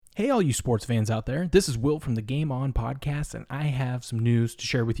Hey, all you sports fans out there. This is Will from the Game On podcast, and I have some news to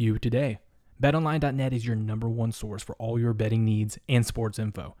share with you today. BetOnline.net is your number one source for all your betting needs and sports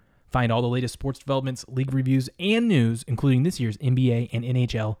info. Find all the latest sports developments, league reviews, and news, including this year's NBA and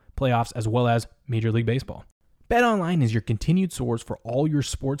NHL playoffs, as well as Major League Baseball. BetOnline is your continued source for all your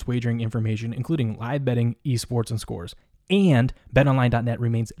sports wagering information, including live betting, esports, and scores. And BetOnline.net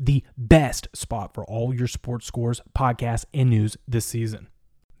remains the best spot for all your sports scores, podcasts, and news this season.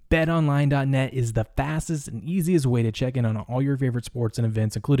 BetOnline.net is the fastest and easiest way to check in on all your favorite sports and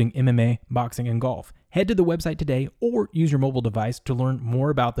events, including MMA, boxing, and golf. Head to the website today or use your mobile device to learn more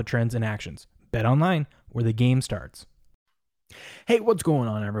about the trends and actions. BetOnline, where the game starts. Hey, what's going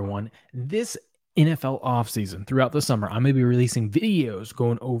on, everyone? This NFL offseason, throughout the summer, I'm going to be releasing videos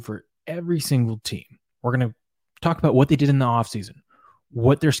going over every single team. We're going to talk about what they did in the offseason,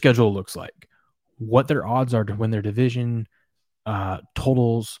 what their schedule looks like, what their odds are to win their division,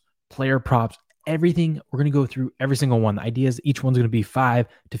 totals, player props, everything. We're going to go through every single one. The idea is each one's going to be 5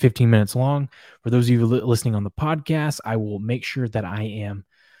 to 15 minutes long. For those of you listening on the podcast, I will make sure that I am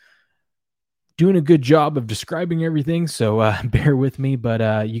doing a good job of describing everything. So bear with me,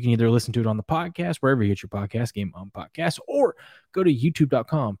 but you can either listen to it on the podcast, wherever you get your podcast, Game On Podcast, or go to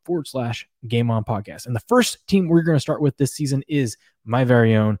youtube.com/Game On Podcast. And the first team we're going to start with this season is my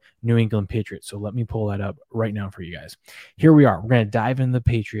very own New England Patriots. So let me pull that up right now for you guys. Here we are. We're going to dive into the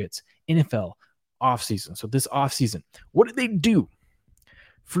Patriots NFL offseason. So this offseason, what did they do?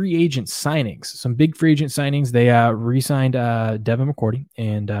 Free agent signings, some big free agent signings. They re-signed Devin McCourty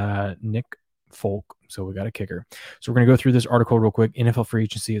and Nick Folk. So we got a kicker. So we're going to go through this article real quick. NFL free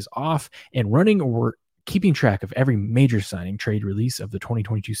agency is off and running. We're keeping track of every major signing, trade, release of the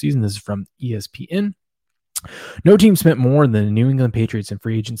 2022 season. This is from ESPN. No team spent more than the New England Patriots in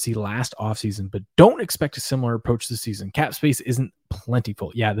free agency last offseason, but don't expect a similar approach this season. Cap space isn't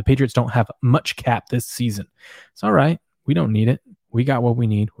plentiful. Yeah, the Patriots don't have much cap this season. It's all right. We don't need it. We got what we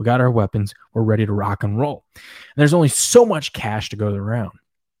need. We got our weapons. We're ready to rock and roll. And there's only so much cash to go around.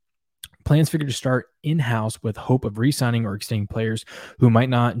 Plans figure to start in-house with hope of re-signing or extending players who might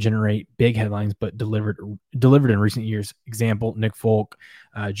not generate big headlines but delivered in recent years. Example, Nick Folk,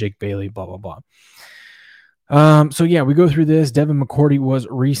 Jake Bailey, blah, blah, blah. So yeah, we go through this. Devin McCourty was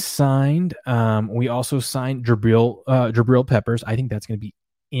re-signed. We also signed Jabril Peppers. I think that's going to be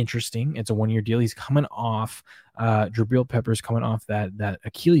interesting. It's a one-year deal. He's coming off Jabril Peppers coming off that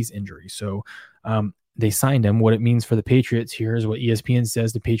Achilles injury. So they signed him. What it means for the Patriots here is what ESPN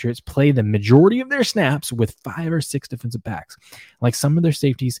says. The Patriots play the majority of their snaps with 5 or 6 defensive backs, like some of their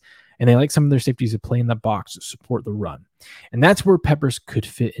safeties, and they like some of their safeties to play in the box to support the run. And that's where Peppers could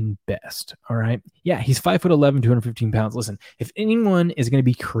fit in best. All right. Yeah, he's 5'11", 215 pounds. Listen, if anyone is going to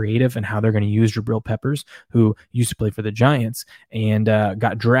be creative in how they're going to use Jabril Peppers, who used to play for the Giants and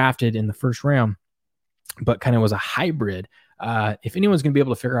got drafted in the first round, but kind of was a hybrid, if anyone's going to be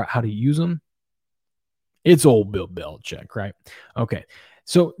able to figure out how to use him, it's old Bill Belichick, right? Okay.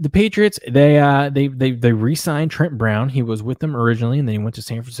 So the Patriots, they re-signed Trent Brown. He was with them originally, and then he went to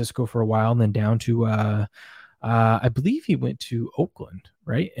San Francisco for a while, and then down to I believe he went to Oakland,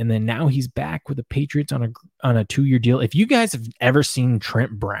 right? And then now he's back with the Patriots on a 2-year deal. If you guys have ever seen Trent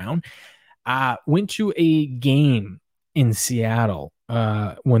Brown, went to a game in Seattle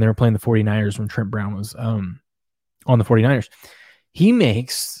when they were playing the 49ers, when Trent Brown was on the 49ers. He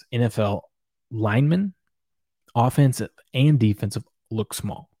makes NFL linemen, offensive and defensive, look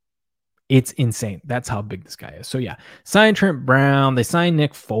small. It's insane. That's how big this guy is. So yeah, signed Trent Brown. They signed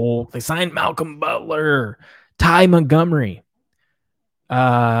Nick Folk. They signed Malcolm Butler, Ty Montgomery,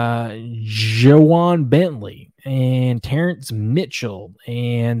 Jawan Bentley, and Terrence Mitchell.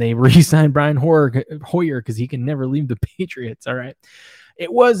 And they re-signed Brian Hoyer because he can never leave the Patriots. All right.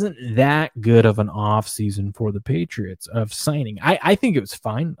 It wasn't that good of an off season for the Patriots of signing. I think it was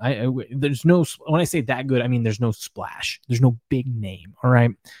fine. There's no, when I say that good, I mean, there's no splash. There's no big name. All right.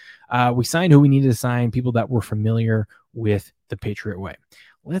 We signed who we needed to sign, people that were familiar with the Patriot way.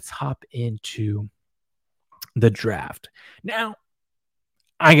 Let's hop into the draft. Now,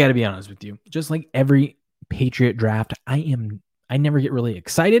 I got to be honest with you, just like every Patriot draft, I never get really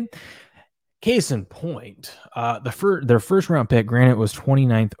excited. Case in point, their first round pick, granted, was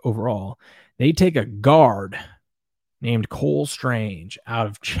 29th overall. They take a guard named Cole Strange out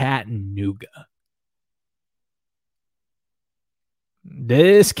of Chattanooga.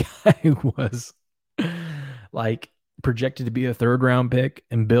 This guy was like projected to be a 3rd round pick,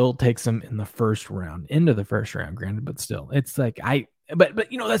 and Bill takes him in the 1st round, into the 1st round, granted, but still, it's like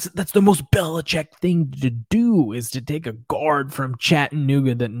But you know, that's the most Belichick thing to do, is to take a guard from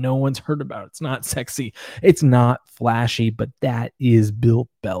Chattanooga that no one's heard about. It's not sexy, it's not flashy, but that is Bill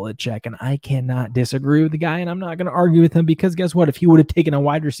Belichick, and I cannot disagree with the guy, and I'm not going to argue with him because guess what? If he would have taken a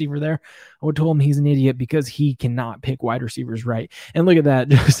wide receiver there, I would have told him he's an idiot because he cannot pick wide receivers right. And look at that.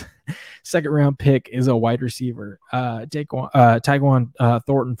 Just second round pick is a wide receiver. Tyquan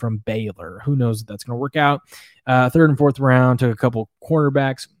Thornton from Baylor. Who knows if that's going to work out? Third and fourth round, took a couple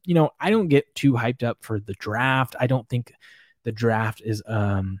cornerbacks. I don't get too hyped up for the draft. I don't think the draft is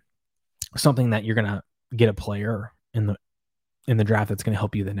something that you're going to get a player in the draft that's going to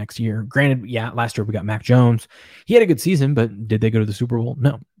help you the next year. Granted, yeah, last year we got Mac Jones. He had a good season, but did they go to the Super Bowl?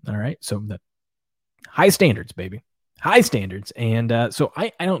 No. All right. So the high standards, baby. High standards. And so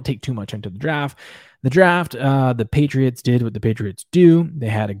I don't take too much into the draft. The Patriots did what the Patriots do. They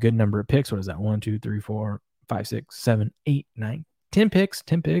had a good number of picks. What is that? 1, 2, 3, 4, 5, 6, 7, 8, 9, 10 picks.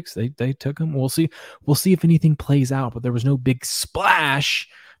 10 picks. They took them. We'll see if anything plays out, but there was no big splash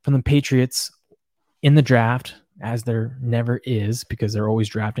from the Patriots in the draft, as there never is, because they're always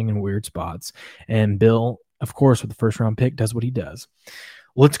drafting in weird spots. And Bill, of course, with the first round pick, does what he does.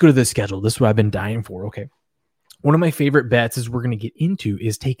 Let's go to the schedule. This is what I've been dying for. Okay. One of my favorite bets is we're going to get into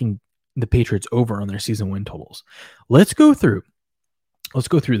is taking the Patriots over on their season win totals. Let's go through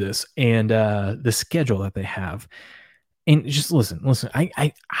this and the schedule that they have. And just listen.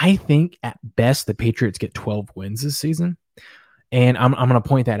 I think at best the Patriots get 12 wins this season. And I'm going to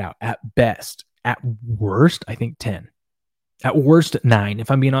point that out. At best. At worst, I think 10. At worst, 9.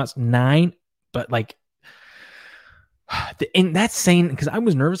 If I'm being honest, 9. But and that's saying, because I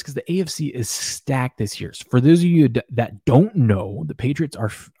was nervous because the AFC is stacked this year. So for those of you that don't know, the Patriots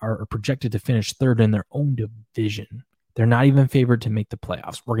are projected to finish third in their own division. They're not even favored to make the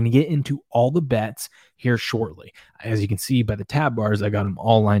playoffs. We're going to get into all the bets here shortly. As you can see by the tab bars, I got them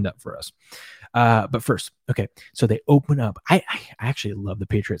all lined up for us. But first, okay, so they open up. I actually love the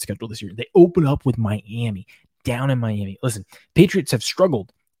Patriots schedule this year. They open up with Miami, down in Miami. Listen, Patriots have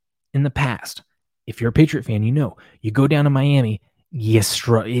struggled in the past. If you're a Patriot fan, you go down to Miami,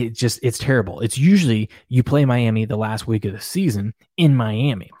 it's terrible. It's usually you play Miami the last week of the season in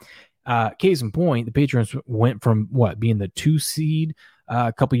Miami. Case in point, the Patriots went from being the 2 seed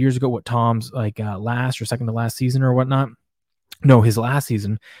a couple years ago, Tom's last or second to last season or whatnot. No, his last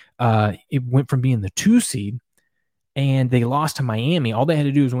season, it went from being the 2 seed and they lost to Miami. All they had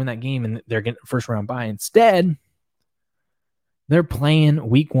to do was win that game and they're getting first round bye. Instead, they're playing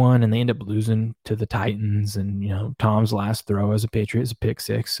week 1 and they end up losing to the Titans. And, Tom's last throw as a Patriot is a pick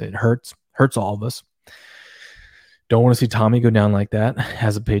 6. It hurts all of us. Don't want to see Tommy go down like that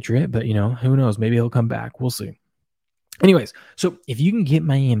as a Patriot, but who knows? Maybe he'll come back. We'll see. Anyways, so if you can get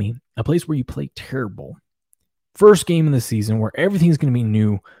Miami, a place where you play terrible, first game of the season where everything's going to be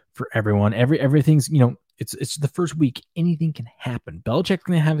new for everyone. Everything's, it's the first week. Anything can happen. Belichick's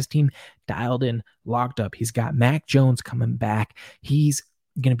going to have his team dialed in, locked up. He's got Mac Jones coming back. He's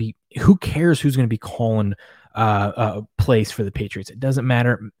going to be, who cares who's going to be calling a place for the Patriots? It doesn't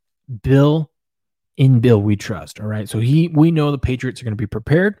matter. Bill we trust. All right. So we know the Patriots are going to be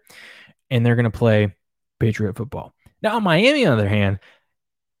prepared and they're going to play Patriot football. Now, Miami, on the other hand,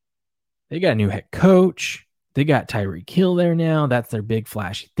 they got a new head coach. They got Tyreek Hill there now. That's their big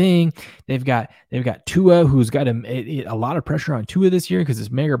flashy thing. They've got Tua, who's got a lot of pressure on Tua this year because it's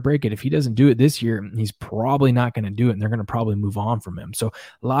make or break it. If he doesn't do it this year, he's probably not going to do it, and they're going to probably move on from him. So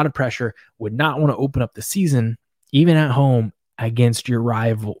a lot of pressure. Would not want to open up the season, even at home, against your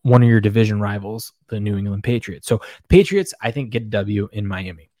rival, one of your division rivals, the New England Patriots. So Patriots, I think, get a W in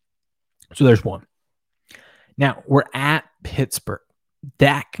Miami. So there's one. Now we're at Pittsburgh.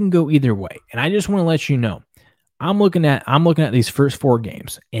 That can go either way, and I just want to let you know. I'm looking at these first 4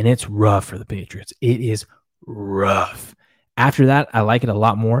 games, and it's rough for the Patriots. It is rough. After that, I like it a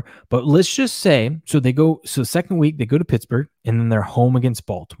lot more. But let's just say, so second week, they go to Pittsburgh, and then they're home against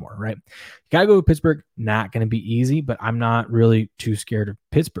Baltimore, right? You got to go to Pittsburgh. Not going to be easy, but I'm not really too scared of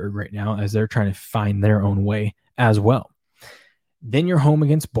Pittsburgh right now as they're trying to find their own way as well. Then you're home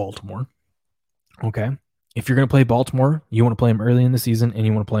against Baltimore, okay? If you're going to play Baltimore, you want to play them early in the season, and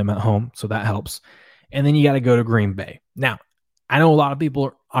you want to play them at home, so that helps. And then you got to go to Green Bay. Now, I know a lot of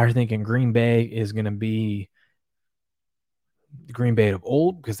people are thinking Green Bay is going to be the Green Bay of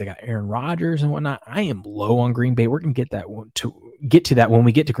old because they got Aaron Rodgers and whatnot. I am low on Green Bay. We're going to get to that when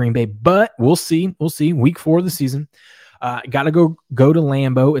we get to Green Bay, but we'll see. We'll see. Week 4 of the season. Got to go to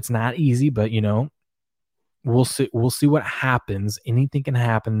Lambeau. It's not easy, but we'll see. We'll see what happens. Anything can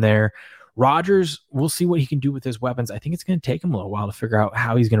happen there. Rodgers, we'll see what he can do with his weapons. I think it's going to take him a little while to figure out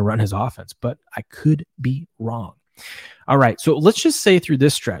how he's going to run his offense, but I could be wrong. All right, so let's just say through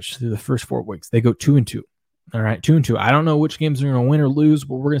this stretch, through the first 4 weeks, they go 2-2. All right, 2-2. I don't know which games they're going to win or lose,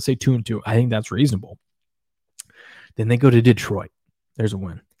 but we're going to say 2-2. I think that's reasonable. Then they go to Detroit. There's a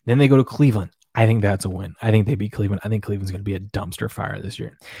win. Then they go to Cleveland. I think that's a win. I think they beat Cleveland. I think Cleveland's going to be a dumpster fire this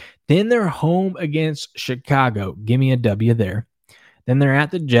year. Then they're home against Chicago. Give me a W there. Then they're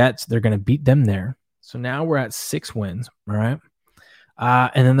at the Jets. They're going to beat them there. So now we're at 6 wins. All right.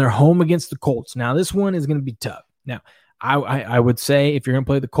 And then they're home against the Colts. Now, this one is going to be tough. Now, I would say if you're going to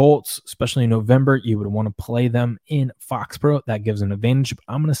play the Colts, especially in November, you would want to play them in Foxborough. That gives an advantage. But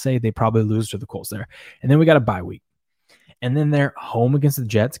I'm going to say they probably lose to the Colts there. And then we got a bye week. And then they're home against the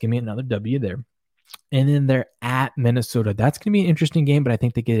Jets. Give me another W there. And then they're at Minnesota. That's going to be an interesting game, but I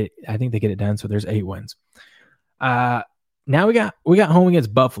think they get it. I think they get it done. So there's 8 wins. Now we got home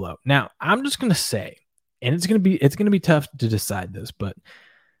against Buffalo. Now I'm just going to say, and it's going to be tough to decide this, but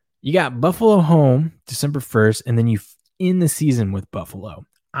you got Buffalo home December 1st, and then you end the season with Buffalo.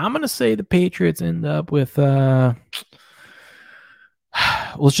 I'm going to say the Patriots end up with.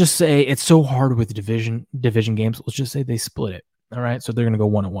 Let's just say it's so hard with division games. Let's just say they split it. All right. So they're going to go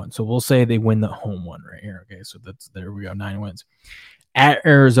 1-1. So we'll say they win the home one right here. Okay. So there we go. 9 wins. At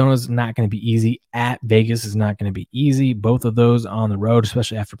Arizona is not going to be easy. At Vegas is not going to be easy. Both of those on the road,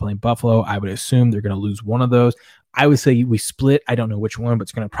 especially after playing Buffalo, I would assume they're going to lose one of those. I would say we split. I don't know which one, but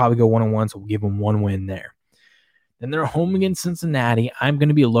it's going to probably go 1-1. So we'll give them 1 win there. Then they're home against Cincinnati. I'm going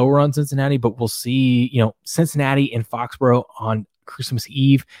to be lower on Cincinnati, but we'll see, Cincinnati in Foxborough on Christmas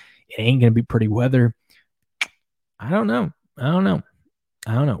Eve. It ain't going to be pretty weather. I don't know.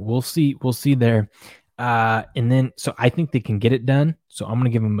 We'll see there. And then, so I think they can get it done. So I'm going to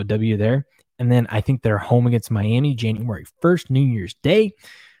give them a W there. And then I think they're home against Miami January 1st, New Year's Day.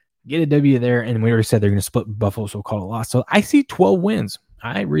 Get a W there. And we already said they're going to split Buffalo, so we'll call it a loss. So I see 12 wins.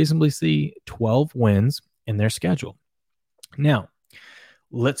 I reasonably see 12 wins in their schedule. Now,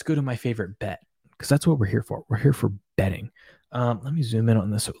 let's go to my favorite bet, because that's what we're here for. We're here for betting. Let me zoom in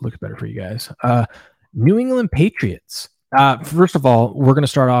on this so it looks better for you guys. New England Patriots. First of all, we're going to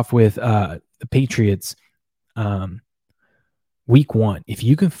start off with the Patriots week 1. If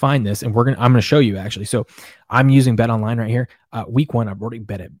you can find this, and I'm going to show you actually. So I'm using Bet Online right here. Week 1, I've already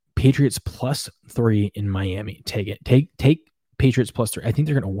bet it. Patriots +3 in Miami. Take it. Take Patriots +3. I think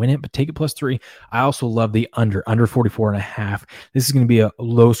they're going to win it, but take it +3. I also love the under 44.5. This is going to be a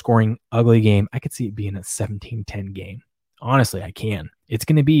low scoring, ugly game. I could see it being a 17-10 game. Honestly, I can. It's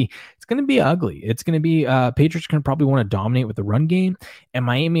going to be ugly. It's going to be Patriots going to probably want to dominate with the run game, and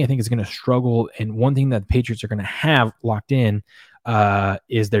Miami I think is going to struggle. And one thing that the Patriots are going to have locked in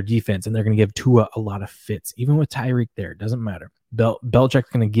is their defense, and they're going to give Tua a lot of fits, even with Tyreek there. It doesn't matter.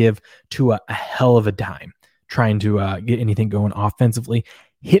 Belichick's going to give Tua a hell of a time trying to get anything going offensively.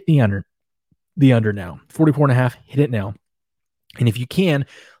 Hit the under now. 44.5. Hit it now, and if you can,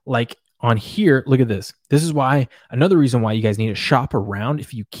 like. On here, look at this. This is why another reason why you guys need to shop around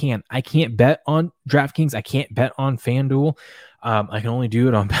if you can. I can't bet on DraftKings. I can't bet on FanDuel. I can only do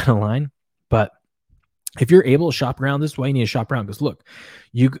it on BetOnline. But if you're able to shop around, this is why you need to shop around. Because look,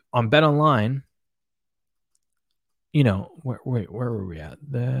 you on BetOnline, where were we at?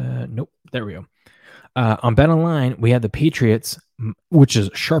 Nope, there we go. On BetOnline, we have the Patriots, which is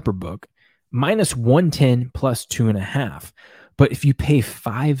a sharper book, -110 +2.5. But if you pay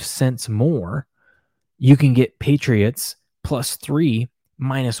 5 cents more, you can get Patriots +3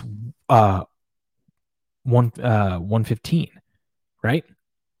 -115, right?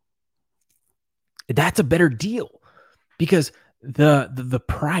 That's a better deal because the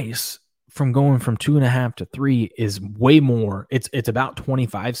price from going from 2.5 to 3 is way more. It's about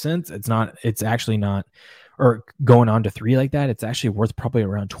 25 cents. It's actually not, or going on to 3 like that, it's actually worth probably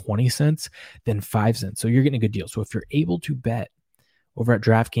around 20 cents than 5 cents. So you're getting a good deal. So if you're able to bet over at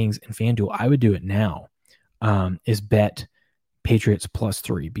DraftKings and FanDuel, I would do it now, is bet Patriots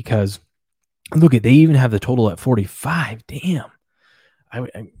 +3, because look at, they even have the total at 45. Damn.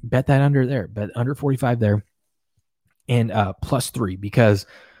 I bet that under there, bet under 45 there, and +3, because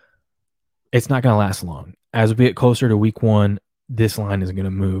it's not going to last long. As we get closer to week 1, this line is going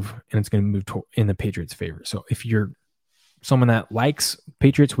to move, and it's going to move in the Patriots' favor. So if you're someone that likes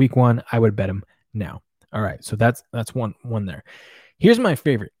Patriots week 1, I would bet them now. All right, so that's one there. Here's my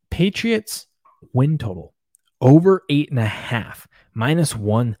favorite. Patriots win total over 8.5,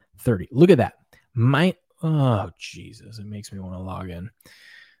 -130. Look at that. Oh, Jesus. It makes me want to log in.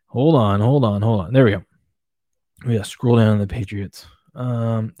 Hold on. There we go. We got to scroll down to the Patriots.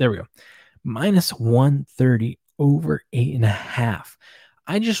 There we go. -130 over 8.5.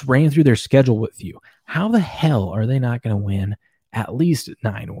 I just ran through their schedule with you. How the hell are they not going to win at least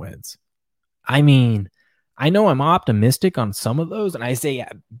 9 wins? I mean, I know I'm optimistic on some of those, and I say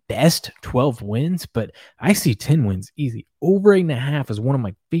at best 12 wins, but I see 10 wins easy. Over 8.5 is one of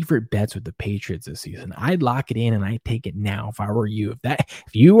my favorite bets with the Patriots this season. I'd lock it in and I'd take it now if I were you.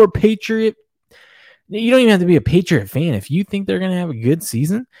 If you were Patriot, you don't even have to be a Patriot fan. If you think they're going to have a good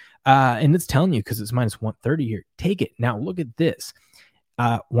season, and it's telling you because it's minus 130 here, take it. Now look at this.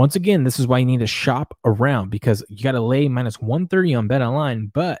 Once again, this is why you need to shop around, because you got to lay minus 130 on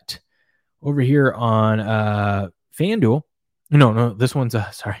BetOnline, but over here on FanDuel, no, this one's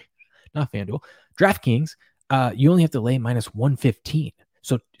sorry, not FanDuel, DraftKings, you only have to lay minus 115.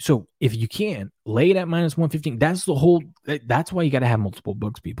 So if you can lay it at minus 115, that's why you got to have multiple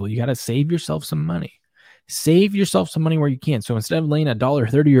books, people. You got to save yourself some money. Save yourself some money where you can. So instead of laying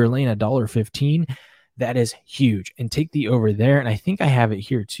 $1.30, you're laying $1.15. That is huge. And take the over there. And I think I have it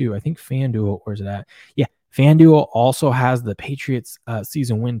here too. I think FanDuel, where's it at? Yeah. FanDuel also has the Patriots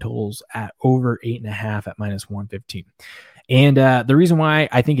season win totals at over 8.5 at minus 115. And the reason why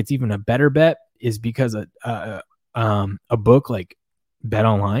I think it's even a better bet is because a book like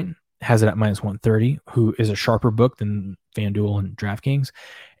BetOnline has it at minus 130, who is a sharper book than FanDuel and DraftKings.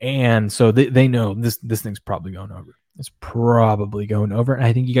 And so they know this thing's probably going over. It's probably going over. And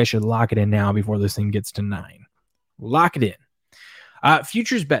I think you guys should lock it in now before this thing gets to 9. Lock it in.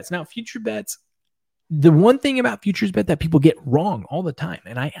 Futures bets. Now, future bets, the one thing about futures bet that people get wrong all the time,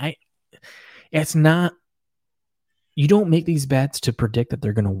 and it's not, you don't make these bets to predict that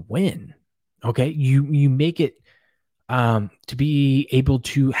they're going to win. Okay. You make it to be able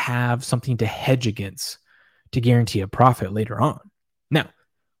to have something to hedge against to guarantee a profit later on. Now,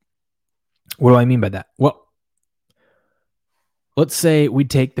 what do I mean by that? Well, let's say we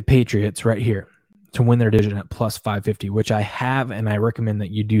take the Patriots right here to win their division at plus 550, which I have, and I recommend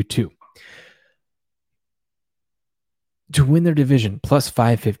that you do too. To win their division, plus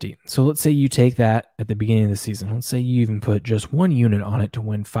 550. So let's say you take that at the beginning of the season. Let's say you even put just 1 unit on it to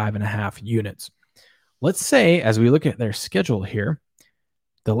win 5.5 units. Let's say, as we look at their schedule here,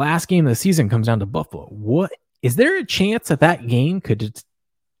 the last game of the season comes down to Buffalo. What is there a chance that game could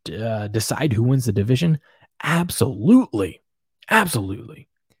decide who wins the division? Absolutely.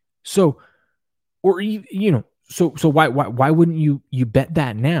 So, or So why wouldn't you bet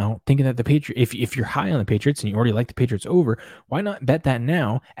that now, thinking that the Patriots, if you're high on the Patriots and you already like the Patriots over, why not bet that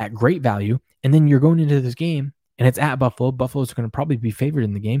now at great value? And then you're going into this game and it's at Buffalo. Buffalo's going to probably be favored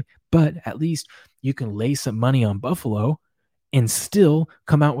in the game, but at least you can lay some money on Buffalo and still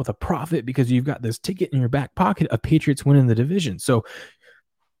come out with a profit because you've got this ticket in your back pocket of Patriots winning the division. So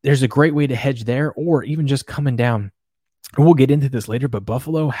there's a great way to hedge there, or even just coming down. And we'll get into this later, but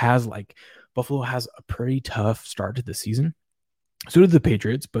Buffalo has a pretty tough start to the season. So did the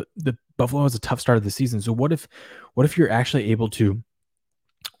Patriots, but the Buffalo has a tough start of the season. So what if you're actually able to,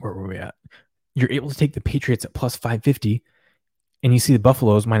 where were we at? You're able to take the Patriots at plus 550 and you see the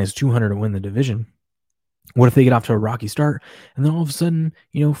Buffaloes minus 200 to win the division. What if they get off to a rocky start and then all of a sudden,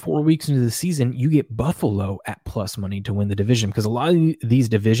 4 weeks into the season, you get Buffalo at plus money to win the division? Because a lot of these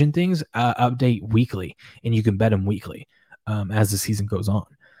division things update weekly and you can bet them weekly as the season goes on.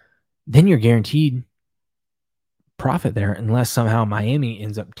 Then you're guaranteed profit there unless somehow Miami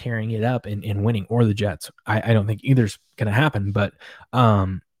ends up tearing it up and winning, or the Jets. I don't think either's going to happen, but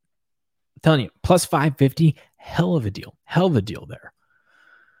I'm telling you, plus 550, hell of a deal there.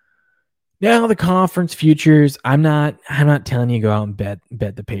 Now the conference futures, I'm not telling you go out and bet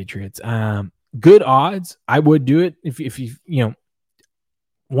the Patriots. Good odds, I would do it if you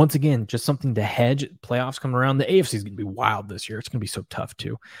once again, just something to hedge. Playoffs coming around. The AFC is going to be wild this year. It's going to be so tough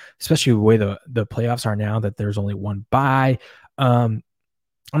too, especially the way the playoffs are now that there's only one bye. I'm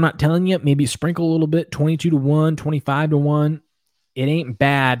not telling you, maybe sprinkle a little bit, 22-1, 25-1. It ain't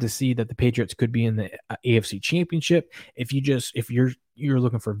bad to see that the Patriots could be in the AFC Championship. If you're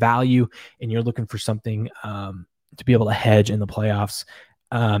looking for value and you're looking for something to be able to hedge in the playoffs,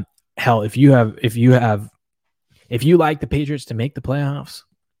 hell, if you like the Patriots to make the playoffs,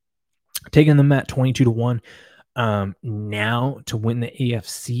 taking them at 22-1 now to win the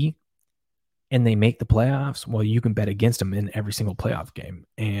AFC, and they make the playoffs, well, you can bet against them in every single playoff game,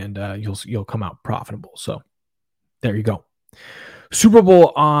 and you'll come out profitable. So there you go. Super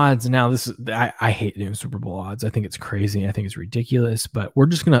Bowl odds. Now I hate doing Super Bowl odds. I think it's crazy. I think it's ridiculous, but I'm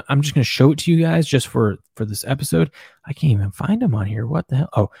just gonna show it to you guys just for this episode. I can't even find them on here. What the hell?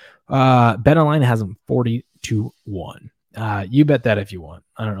 Oh, BetOnline has them 40-1. You bet that if you want.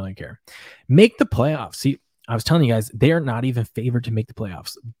 I don't really care. Make the playoffs. See, I was telling you guys, they are not even favored to make the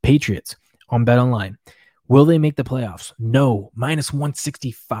playoffs. Patriots on BetOnline. Will they make the playoffs? No, minus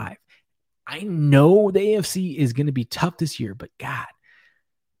 165. I know the AFC is going to be tough this year, but God,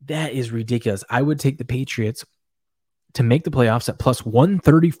 That is ridiculous. I would take the Patriots to make the playoffs at plus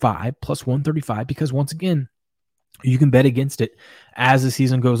 135, because once again, you can bet against it as the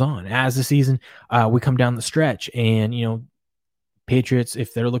season goes on. As the season, we come down the stretch, and Patriots,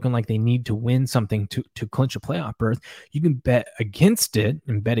 if they're looking like they need to win something to clinch a playoff berth, you can bet against it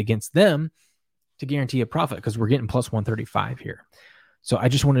and bet against them to guarantee a profit, because we're getting plus 135 here. So I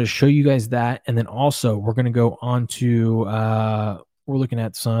just wanted to show you guys that. And then also we're going to go on to, we're looking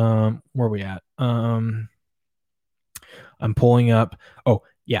at some, where are we at? I'm pulling up. Oh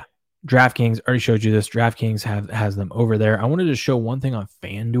yeah. DraftKings, already showed you this. DraftKings has them over there. I wanted to show one thing on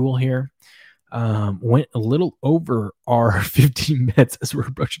FanDuel here. Went a little over our 15 minutes as we're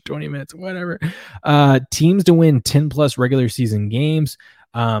approaching 20 minutes, whatever. Teams to win 10 plus regular season games.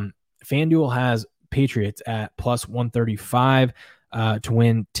 FanDuel has Patriots at plus 135 to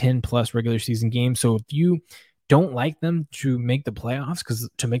win 10 plus regular season games. So if you don't like them to make the playoffs, because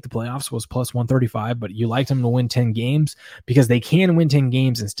to make the playoffs was plus 135, but you like them to win 10 games, because they can win 10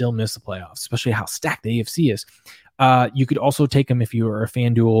 games and still miss the playoffs, especially how stacked the AFC is. You could also take them if you are a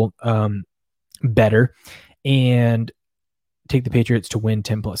FanDuel better and take the Patriots to win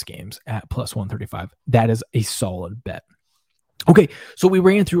 10 plus games at plus 135. That is a solid bet. Okay, so we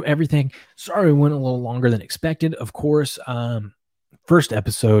ran through everything. Sorry, we went a little longer than expected. Of course, first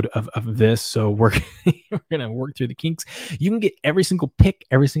episode of this, so we're going to work through the kinks. You can get every single pick,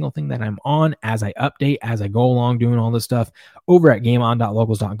 every single thing that I'm on as I update, as I go along doing all this stuff over at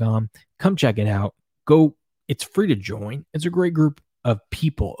gameon.locals.com. Come check it out. Go. It's free to join. It's a great group of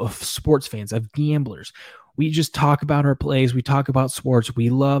people, of sports fans, of gamblers. We just talk about our plays. We talk about sports. We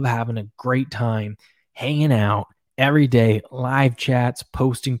love having a great time hanging out every day, live chats,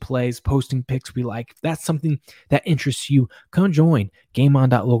 posting plays, posting picks we like. If that's something that interests you, come join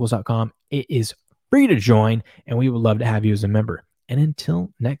gameon.locals.com. It is free to join, and we would love to have you as a member. And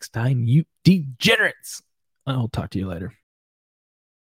until next time, you degenerates, I'll talk to you later.